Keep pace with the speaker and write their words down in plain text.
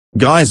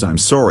Guys, I'm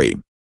sorry,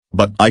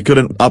 but I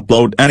couldn't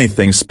upload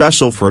anything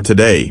special for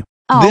today.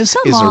 Oh, This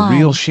come is on. a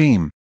real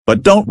shame.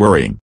 But don't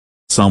worry.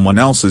 Someone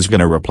else is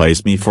gonna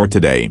replace me for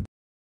today.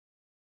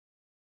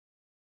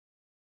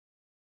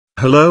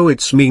 Hello,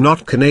 it's me,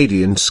 not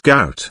Canadian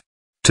Scout.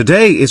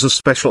 Today is a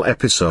special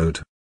episode.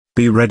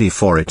 Be ready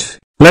for it.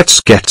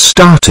 Let's get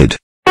started.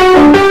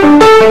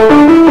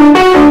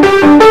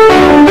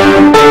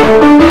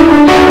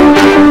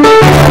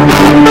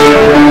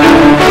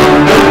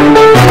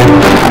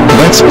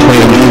 Let's play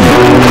a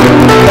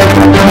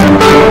game.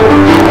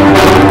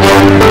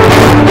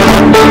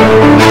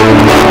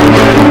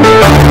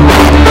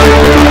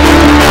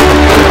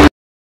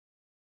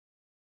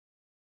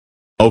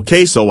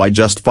 Okay, so I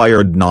just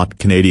fired Not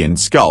Canadian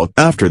Scout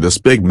after this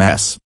big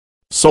mess.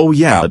 So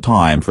yeah,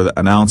 time for the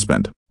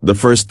announcement. The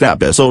first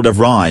episode of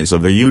Rise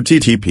of the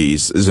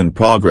UTTPs is in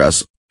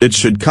progress. It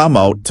should come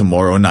out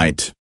tomorrow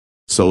night.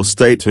 So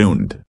stay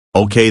tuned.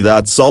 Okay,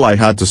 that's all I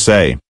had to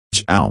say.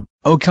 Ciao.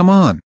 Oh, come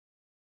on.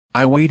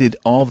 I waited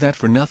all that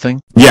for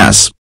nothing.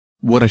 Yes.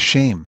 What a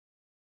shame.